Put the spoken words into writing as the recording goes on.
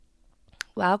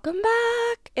Welcome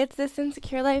back. It's This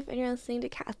Insecure Life, and you're listening to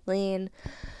Kathleen.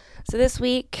 So this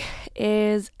week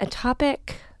is a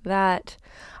topic that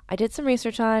I did some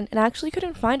research on and actually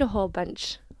couldn't find a whole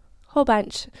bunch,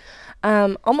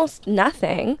 almost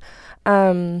nothing,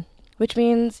 which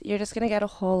means you're just going to get a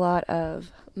whole lot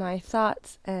of my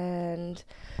thoughts and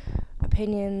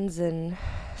opinions and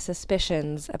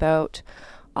suspicions about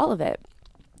all of it.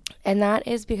 And that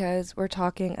is because we're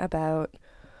talking about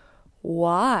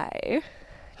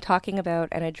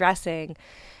and addressing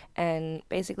and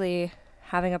basically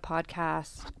having a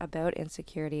podcast about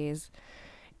insecurities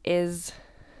is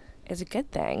a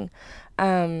good thing.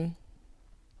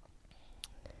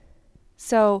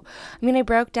 So I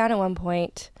broke down at one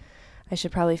point. I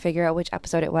should probably figure out which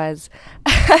episode it was,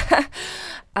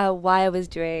 why I was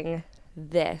doing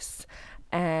this.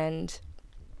 And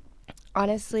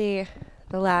honestly,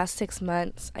 the last 6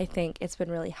 months, I think it's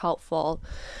been really helpful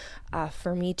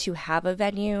for me to have a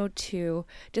venue to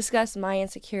discuss my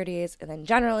insecurities and then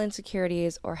general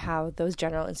insecurities, or how those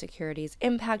general insecurities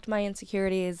impact my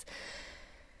insecurities.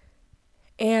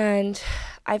 And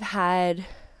I've had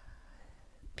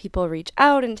people reach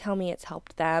out and tell me it's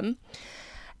helped them.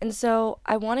 And so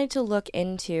I wanted to look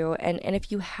into, and if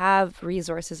you have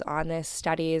resources on this,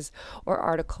 studies or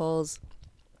articles,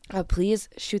 please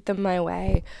shoot them my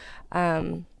way.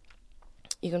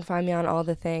 You can find me on all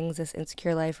the things, This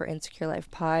Insecure Life or Insecure Life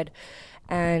Pod,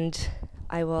 and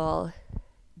I will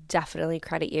definitely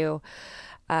credit you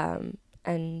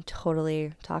and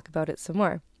totally talk about it some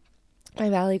more.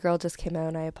 My Valley Girl just came out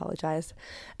and I apologize.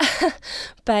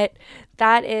 But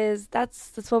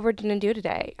that's what we're going to do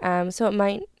today. So it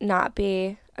might not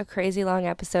be a crazy long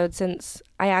episode, since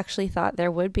I actually thought there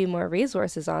would be more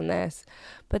resources on this,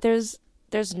 but there's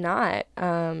not.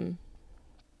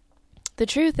 The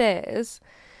truth is,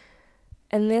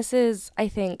 and this is, I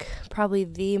think, probably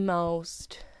the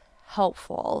most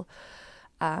helpful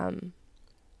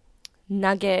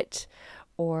nugget,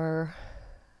 or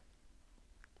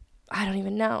I don't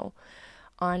even know,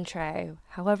 entree,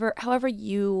 however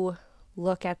you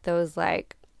look at those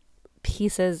like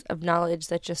pieces of knowledge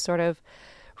that just sort of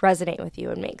resonate with you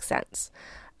and make sense,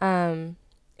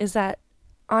 is that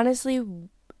honestly,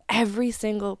 every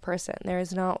single person, there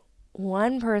is not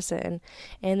one person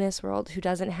in this world who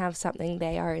doesn't have something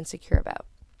they are insecure about.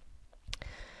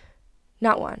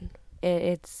 Not one.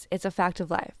 It's a fact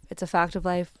of life. It's a fact of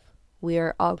life. We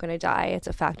are all going to die. It's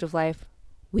a fact of life.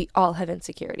 We all have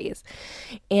insecurities.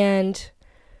 And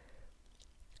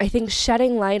I think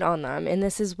shedding light on them, and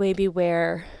this is maybe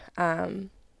where Brené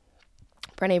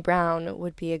Brown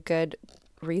would be a good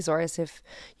resource if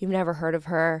you've never heard of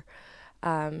her.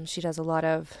 She does a lot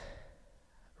of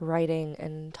writing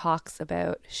and talks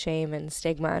about shame and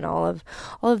stigma and all of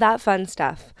that fun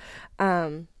stuff.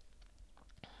 But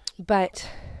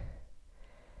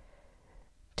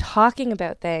talking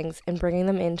about things and bringing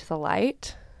them into the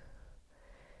light,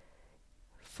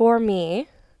 for me,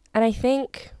 and I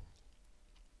think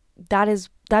that is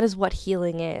what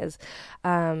healing is.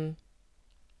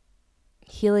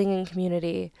 Healing in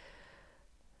community,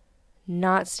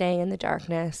 not staying in the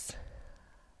darkness,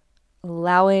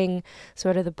 allowing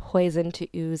sort of the poison to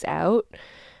ooze out,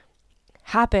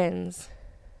 happens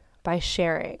by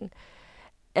sharing.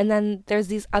 And then there's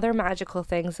these other magical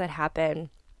things that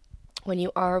happen when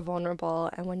you are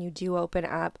vulnerable and when you do open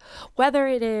up, whether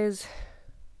it is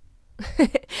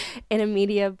in a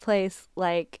media place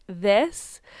like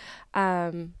this,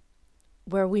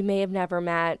 where we may have never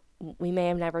met, we may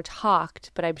have never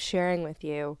talked, but I'm sharing with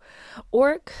you.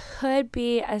 Or it could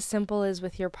be as simple as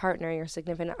with your partner, your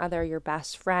significant other, your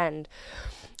best friend,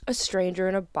 a stranger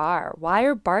in a bar. Why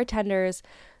are bartenders,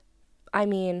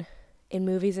 in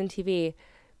movies and TV,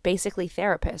 basically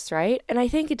therapists, right? And I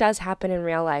think it does happen in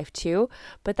real life too,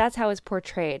 but that's how it's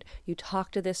portrayed. You talk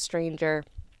to this stranger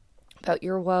about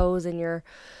your woes and your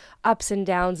ups and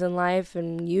downs in life,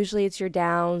 and usually it's your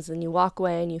downs, and you walk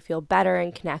away and you feel better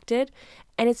and connected,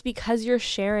 and it's because you're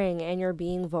sharing and you're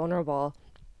being vulnerable.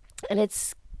 And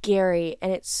it's scary,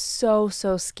 and it's so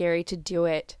scary to do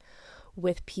it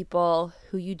with people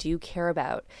who you do care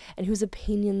about and whose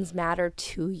opinions matter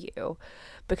to you,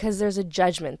 because there's a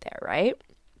judgment there, right?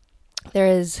 There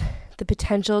is the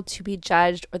potential to be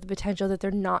judged, or the potential that they're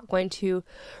not going to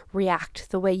react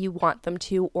the way you want them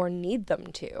to or need them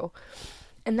to.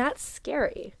 And that's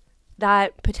scary.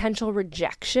 That potential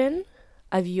rejection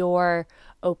of your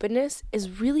openness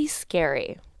is really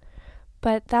scary.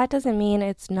 But that doesn't mean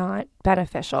it's not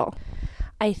beneficial.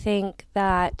 I think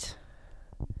that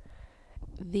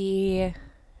the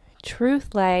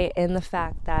truth lay in the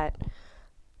fact that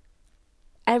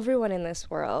everyone in this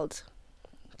world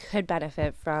could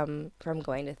benefit from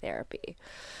going to therapy.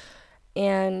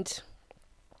 And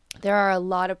there are a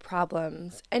lot of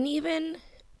problems and even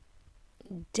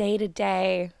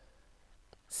day-to-day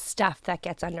stuff that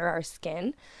gets under our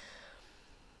skin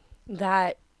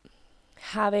that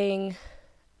having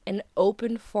an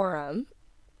open forum,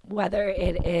 whether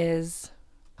it is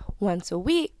once a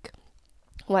week,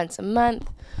 once a month,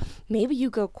 maybe you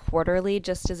go quarterly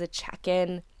just as a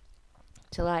check-in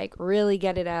to like really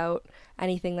get it out,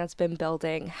 anything that's been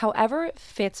building, however it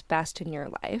fits best in your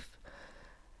life,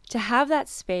 to have that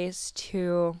space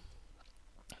to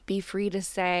be free to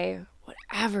say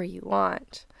whatever you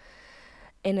want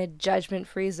in a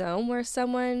judgment-free zone where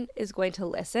someone is going to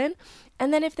listen.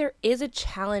 And then if there is a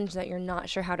challenge that you're not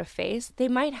sure how to face, they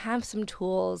might have some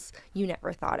tools you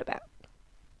never thought about.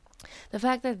 The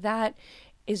fact that that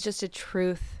is just a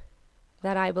truth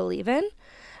that I believe in,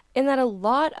 and that a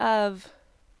lot of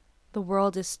the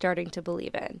world is starting to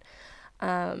believe in.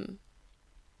 I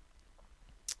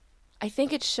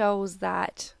think it shows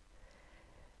that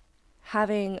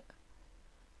having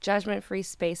judgment-free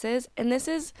spaces, and this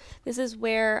is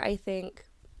where I think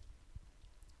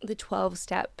the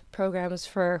 12-step programs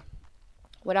for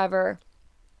whatever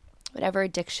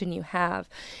addiction you have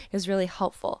is really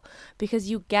helpful, because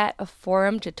you get a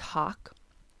forum to talk.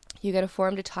 You get a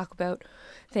forum to talk about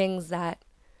things that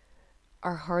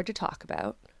are hard to talk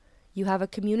about. You have a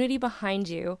community behind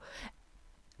you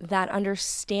that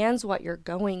understands what you're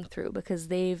going through because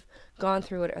they've gone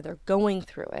through it or they're going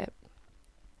through it.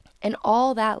 And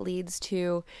all that leads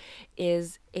to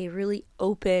is a really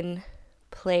open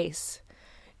place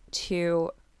to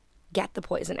get the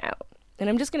poison out. And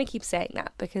I'm just going to keep saying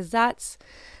that because that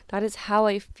is how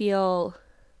I feel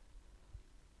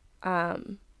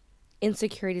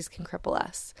insecurities can cripple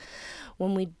us.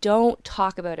 When we don't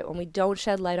talk about it, when we don't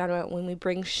shed light on it, when we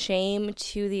bring shame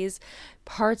to these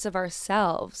parts of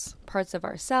ourselves, parts of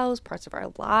our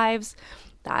lives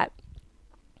that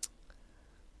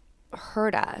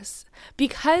hurt us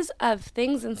because of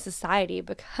things in society,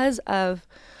 because of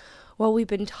what we've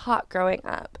been taught growing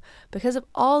up, because of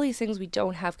all these things we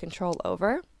don't have control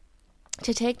over,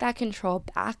 to take that control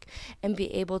back and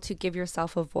be able to give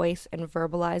yourself a voice and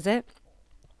verbalize it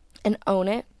and own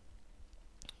it.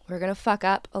 We're going to fuck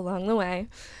up along the way.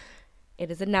 It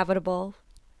is inevitable.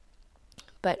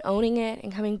 But owning it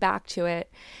and coming back to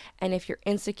it, and if your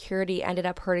insecurity ended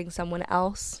up hurting someone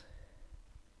else,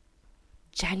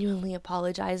 genuinely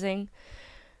apologizing,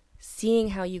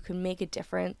 seeing how you can make a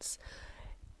difference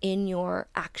in your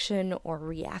action or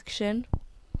reaction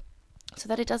so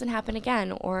that it doesn't happen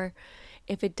again. Or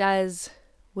if it does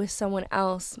with someone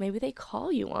else, maybe they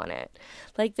call you on it.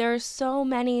 Like, there are so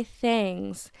many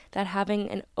things that having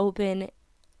an open,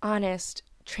 honest,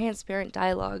 transparent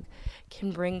dialogue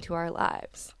can bring to our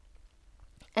lives.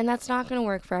 And that's not going to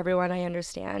work for everyone. I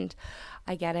understand.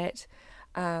 I get it.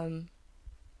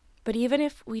 But even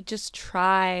if we just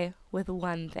try with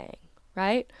one thing,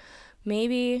 right?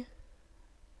 Maybe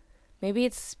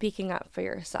it's speaking up for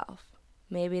yourself.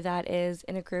 Maybe that is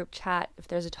in a group chat. If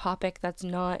there's a topic that's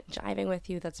not jiving with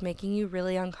you, that's making you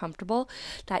really uncomfortable,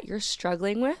 that you're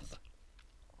struggling with,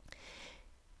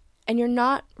 and you're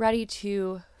not ready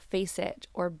to face it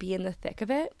or be in the thick of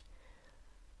it,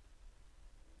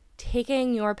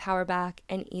 taking your power back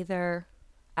and either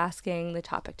asking the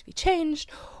topic to be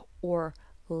changed or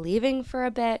leaving for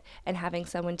a bit and having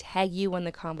someone tag you when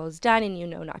the combo's done and you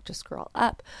know not to scroll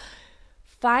up.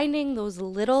 Finding those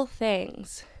little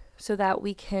things so that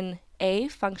we can, A,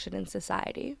 function in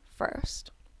society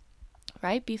first,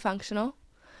 right? Be functional.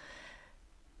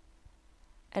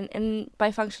 And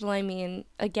by functional, I mean,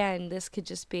 again, this could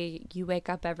just be you wake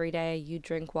up every day, you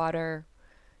drink water,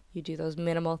 you do those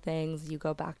minimal things, you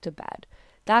go back to bed.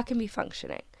 That can be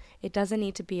functioning. It doesn't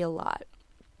need to be a lot.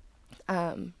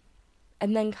 And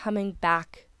then coming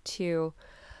back to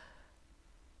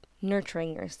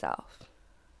nurturing yourself,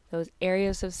 those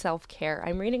areas of self-care.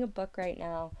 I'm reading a book right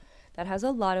now that has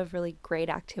a lot of really great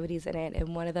activities in it,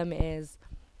 and one of them is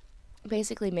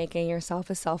basically making yourself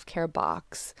a self-care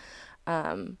box,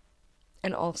 and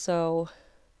also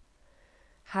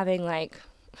having I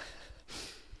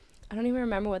don't even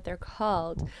remember what they're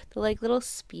called. They're like little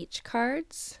speech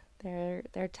cards.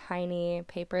 They're tiny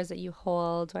papers that you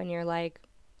hold when you're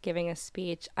giving a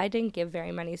speech. I didn't give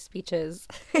very many speeches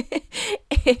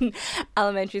in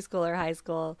elementary school or high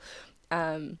school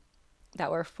that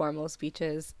were formal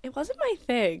speeches. It wasn't my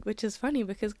thing, which is funny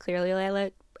because clearly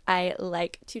I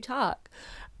like to talk.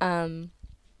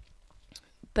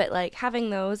 But having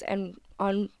those, and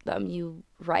on them you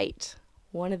write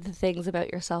one of the things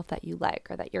about yourself that you like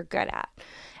or that you're good at.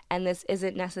 And this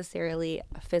isn't necessarily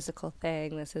a physical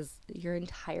thing. This is your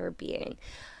entire being.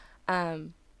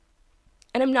 And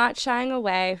I'm not shying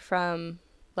away from,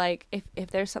 like,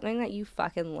 if there's something that you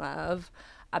fucking love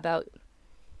about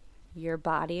your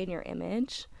body and your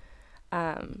image,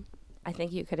 I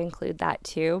think you could include that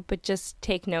too. But just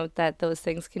take note that those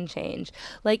things can change.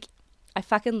 Like, I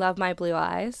fucking love my blue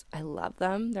eyes. I love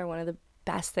them. They're one of the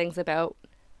best things about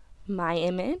my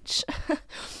image.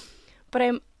 But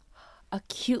I'm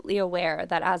acutely aware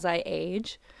that as I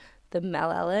age, the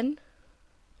melanin,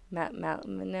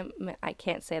 I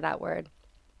can't say that word,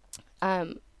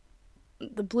 the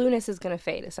blueness is going to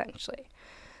fade, essentially.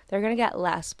 They're going to get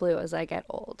less blue as I get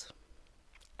old.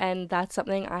 And that's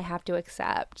something I have to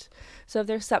accept. So if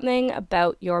there's something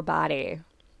about your body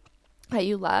that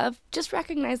you love, just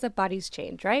recognize that bodies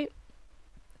change, right?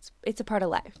 It's a part of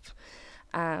life.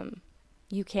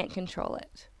 You can't control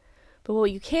it. But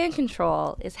what you can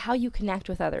control is how you connect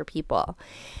with other people.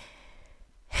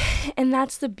 And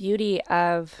that's the beauty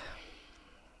of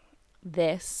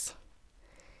this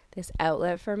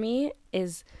outlet for me,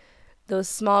 is those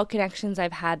small connections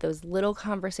I've had, those little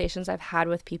conversations I've had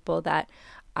with people that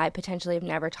I potentially have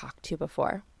never talked to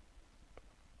before,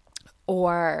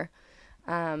 or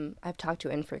I've talked to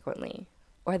infrequently,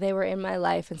 or they were in my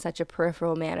life in such a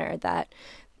peripheral manner that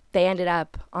they ended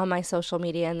up on my social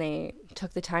media and they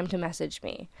took the time to message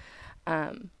me.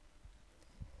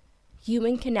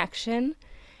 Human connection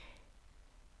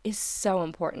is so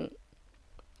important.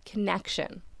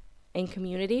 Connection and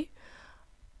community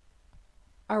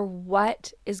are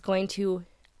what is going to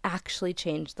actually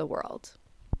change the world.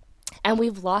 And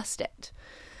we've lost it.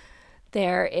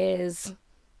 There is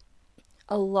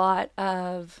a lot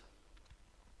of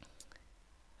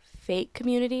fake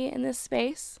community in this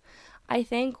space, I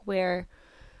think, where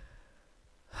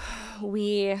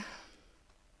we,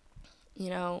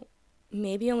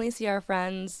 maybe only see our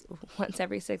friends once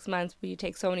every 6 months, but you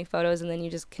take so many photos and then you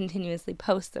just continuously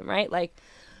post them, right? Like,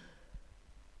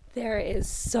 there is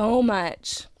so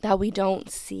much that we don't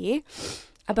see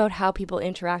about how people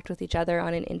interact with each other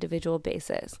on an individual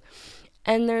basis.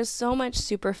 And there's so much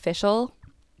superficial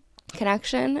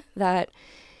connection that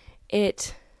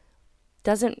it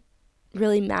doesn't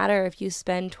really matter if you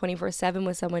spend 24/7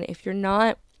 with someone if you're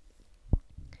not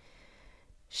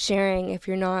sharing, if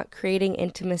you're not creating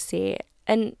intimacy.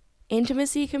 And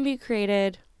intimacy can be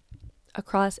created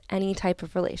across any type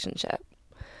of relationship.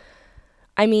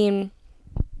 I mean,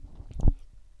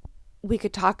 we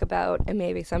could talk about, and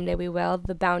maybe someday we will,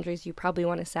 the boundaries you probably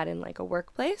want to set in like a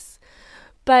workplace.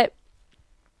 But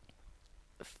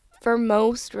for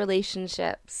most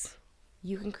relationships,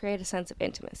 you can create a sense of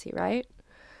intimacy, right?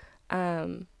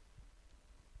 And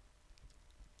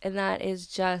that is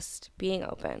just being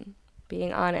open,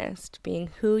 being honest, being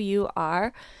who you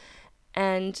are.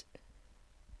 And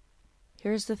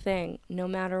here's the thing, no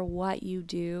matter what you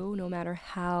do, no matter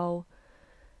how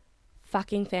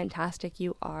fucking fantastic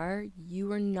you are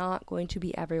not going to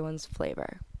be everyone's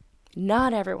flavor.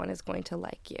 Not everyone is going to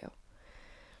like you.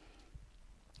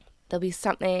 There'll be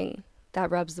something that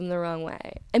rubs them the wrong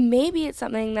way. And maybe it's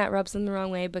something that rubs them the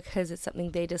wrong way because it's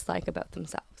something they dislike about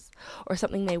themselves or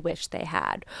something they wish they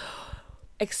had,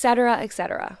 etc.,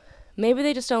 etc. Maybe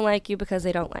they just don't like you because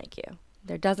they don't like you.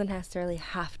 There doesn't necessarily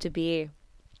have to be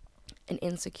an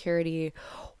insecurity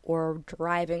or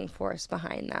driving force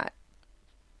behind that.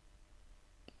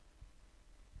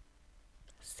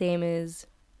 Same as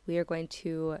we are going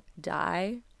to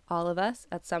die, all of us,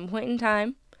 at some point in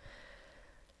time.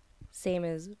 Same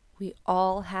as we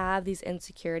all have these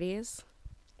insecurities.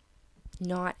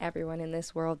 Not everyone in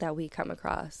this world that we come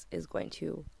across is going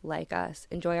to like us,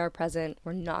 enjoy our present.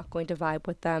 We're not going to vibe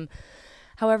with them.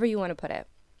 However you want to put it.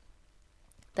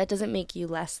 That doesn't make you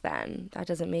less than. That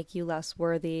doesn't make you less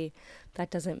worthy. That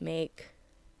doesn't make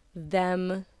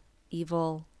them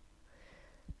evil.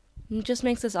 It just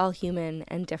makes us all human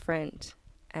and different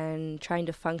and trying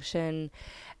to function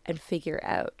and figure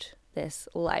out this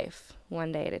life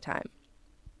one day at a time.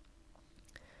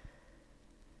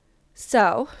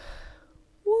 So,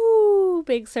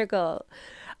 big circle.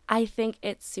 I think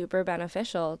it's super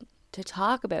beneficial to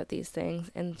talk about these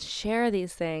things and share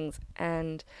these things.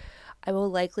 And I will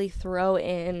likely throw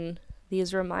in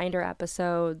these reminder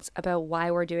episodes about why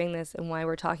we're doing this and why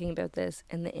we're talking about this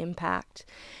and the impact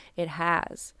it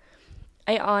has.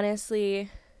 I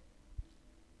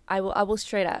will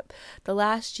straight up. The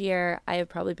last year, I have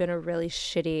probably been a really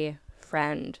shitty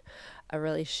friend, a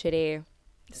really shitty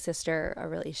sister, a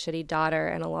really shitty daughter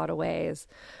in a lot of ways.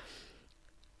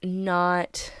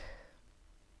 Not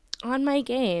on my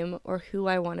game or who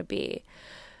I want to be.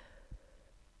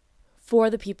 for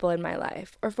the people in my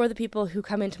life, or for the people who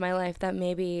come into my life that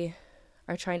maybe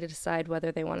are trying to decide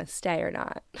whether they want to stay or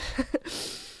not.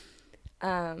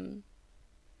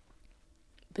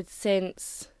 But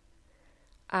since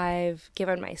I've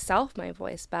given myself my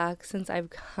voice back, since I've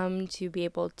come to be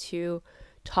able to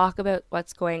talk about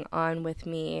what's going on with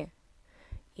me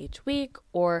each week,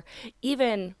 or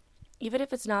even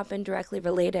if it's not been directly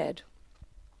related,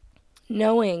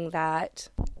 knowing that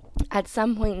at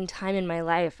some point in time in my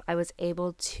life, I was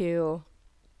able to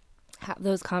have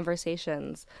those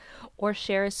conversations or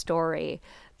share a story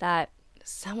that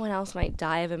someone else might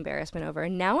die of embarrassment over.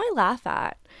 And now I laugh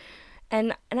at.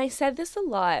 And I said this a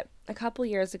lot a couple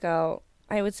years ago,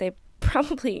 I would say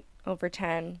probably over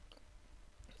 10.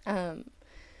 I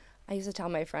used to tell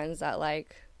my friends that,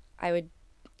 like,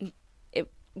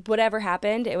 whatever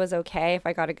happened, it was okay if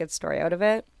I got a good story out of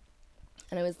it.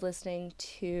 And I was listening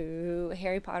to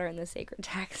Harry Potter and the Sacred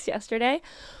Text yesterday.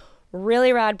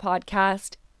 Really rad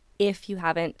podcast. If you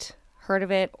haven't heard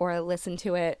of it or listened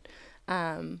to it,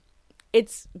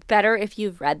 it's better if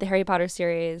you've read the Harry Potter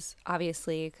series,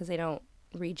 obviously, because they don't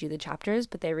read you the chapters,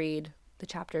 but they read the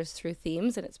chapters through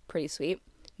themes, and it's pretty sweet.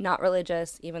 Not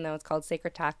religious, even though it's called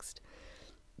Sacred Text.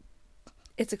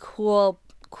 It's a cool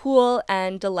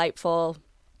and delightful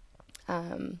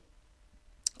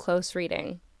close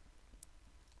reading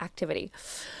activity.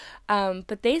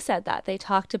 But they said that. They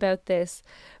talked about this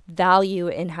value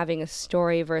in having a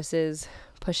story versus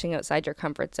pushing outside your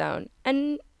comfort zone.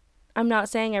 And I'm not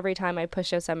saying every time I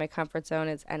push outside my comfort zone,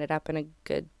 it's ended up in a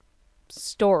good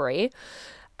story,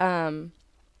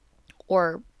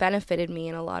 or benefited me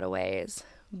in a lot of ways.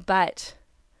 But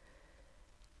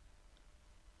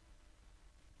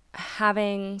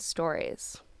having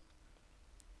stories,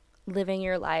 living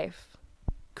your life,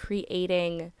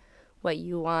 creating what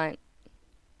you want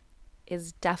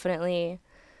is definitely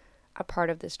a part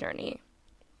of this journey.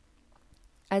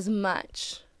 As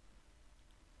much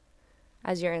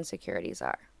as your insecurities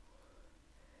are.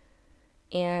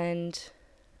 And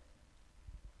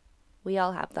we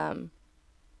all have them.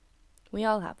 We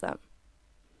all have them.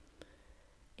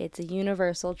 It's a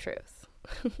universal truth.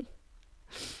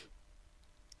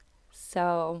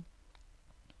 So,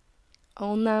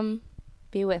 own them,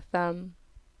 be with them,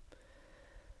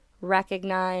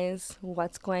 recognize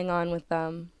what's going on with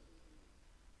them,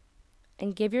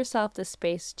 and give yourself the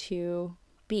space to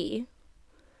be,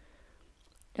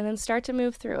 and then start to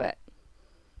move through it.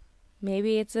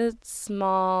 Maybe it's a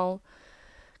small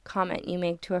comment you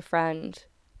make to a friend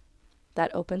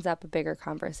that opens up a bigger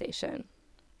conversation,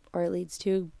 or it leads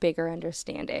to bigger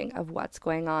understanding of what's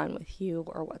going on with you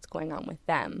or what's going on with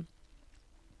them.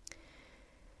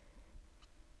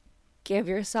 Give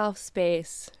yourself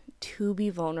space to be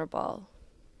vulnerable.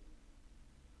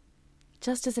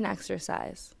 Just as an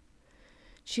exercise.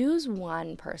 Choose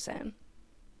one person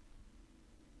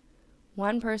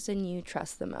you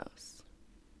trust the most.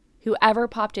 Whoever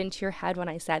popped into your head when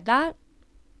I said that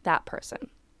person.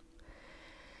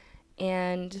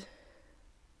 And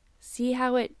see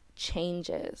how it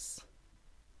changes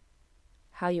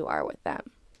how you are with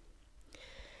them.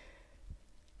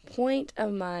 Point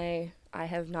of my I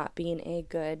have not been a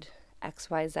good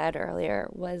XYZ earlier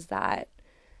was that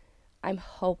I'm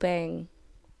hoping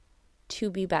to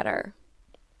be better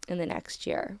in the next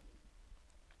year.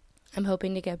 I'm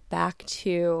hoping to get back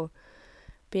to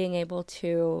being able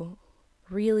to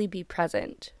really be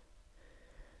present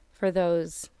for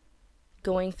those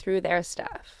going through their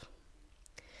stuff.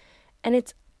 And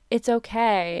it's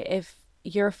okay if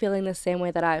you're feeling the same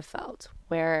way that I've felt,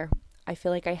 where I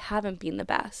feel like I haven't been the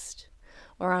best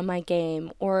or on my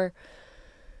game, or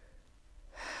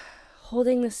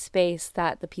holding the space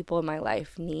that the people in my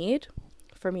life need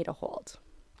for me to hold.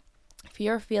 If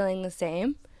you're feeling the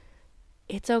same,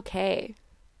 it's okay.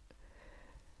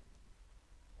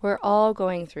 We're all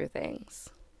going through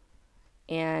things.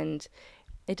 And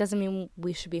it doesn't mean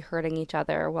we should be hurting each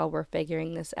other while we're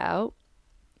figuring this out.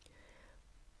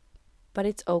 But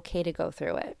it's okay to go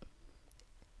through it.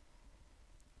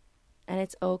 And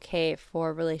it's okay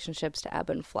for relationships to ebb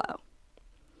and flow.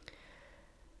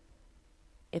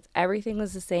 If everything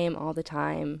was the same all the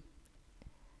time,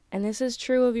 and this is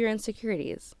true of your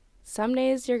insecurities, some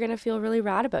days you're going to feel really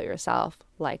rad about yourself,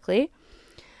 likely,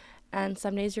 and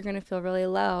some days you're going to feel really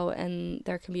low, and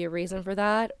there can be a reason for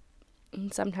that,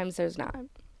 and sometimes there's not.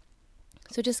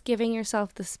 So just giving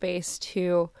yourself the space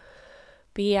to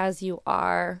be as you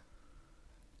are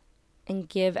and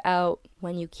give out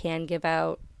when you can give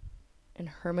out, and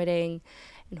hermiting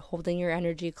and holding your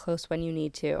energy close when you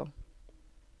need to.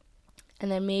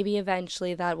 And then maybe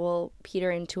eventually that will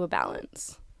peter into a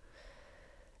balance.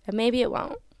 And maybe it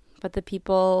won't. But the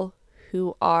people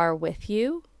who are with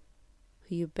you,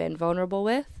 who you've been vulnerable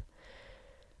with,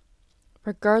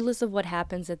 regardless of what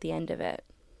happens at the end of it.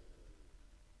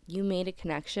 You made a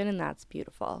connection, and that's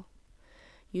beautiful.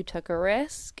 You took a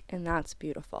risk, and that's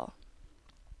beautiful.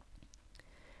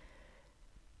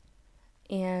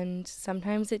 And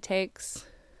sometimes it takes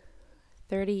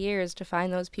 30 years to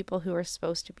find those people who are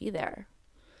supposed to be there.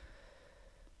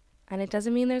 And it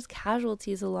doesn't mean there's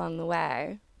casualties along the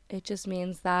way. It just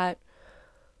means that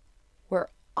we're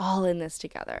all in this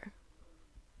together.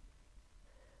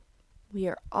 We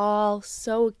are all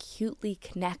so acutely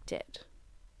connected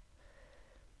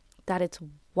that it's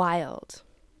wild.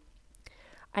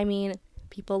 I mean,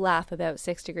 people laugh about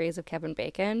 6 degrees of Kevin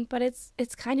Bacon, but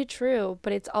it's kind of true.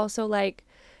 But it's also like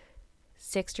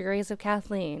 6 degrees of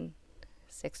Kathleen,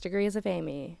 6 degrees of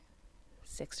Amy,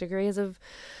 6 degrees of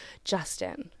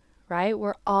Justin, right?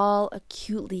 We're all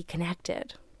acutely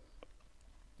connected.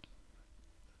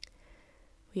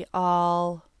 We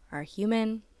all are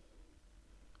human.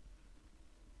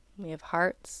 We have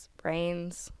hearts,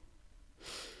 brains,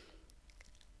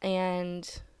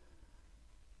 and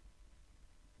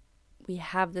we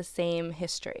have the same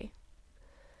history.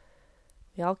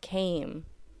 We all came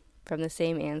from the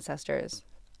same ancestors,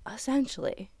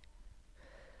 essentially.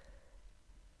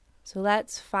 So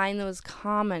let's find those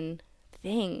common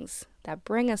things that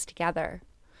bring us together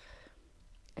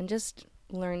and just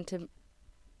learn to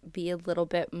be a little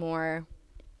bit more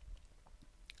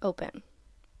open,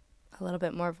 a little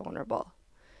bit more vulnerable.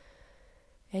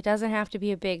 It doesn't have to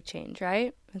be a big change,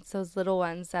 right? It's those little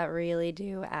ones that really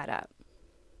do add up.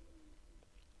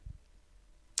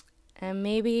 And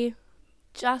maybe,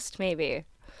 just maybe,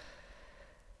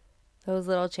 those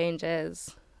little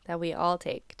changes that we all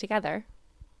take together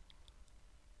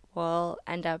will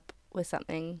end up with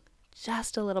something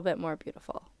just a little bit more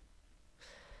beautiful,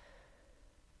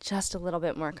 just a little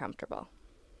bit more comfortable.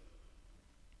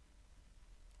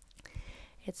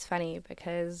 It's funny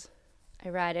because I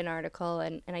read an article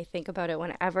and I think about it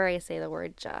whenever I say the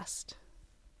word just.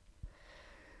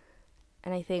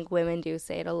 And I think women do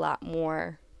say it a lot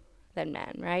more than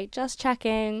men, right? Just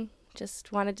checking,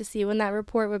 just wanted to see when that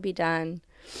report would be done.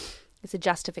 It's a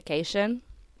justification.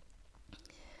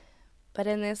 But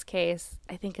in this case,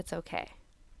 I think it's okay.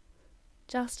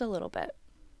 Just a little bit.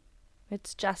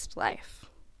 It's just life.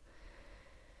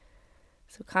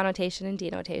 So connotation and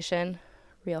denotation,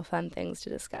 real fun things to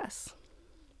discuss.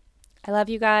 I love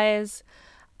you guys.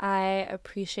 I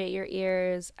appreciate your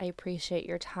ears. I appreciate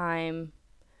your time.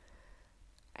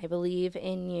 I believe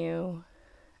in you.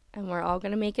 And we're all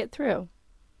going to make it through.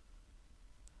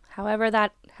 However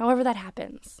that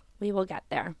happens, we will get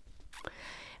there.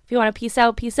 If you want to peace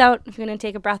out, peace out. If you're going to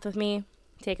take a breath with me,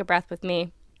 take a breath with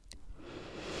me.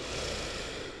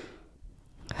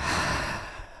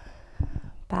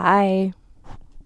 Bye.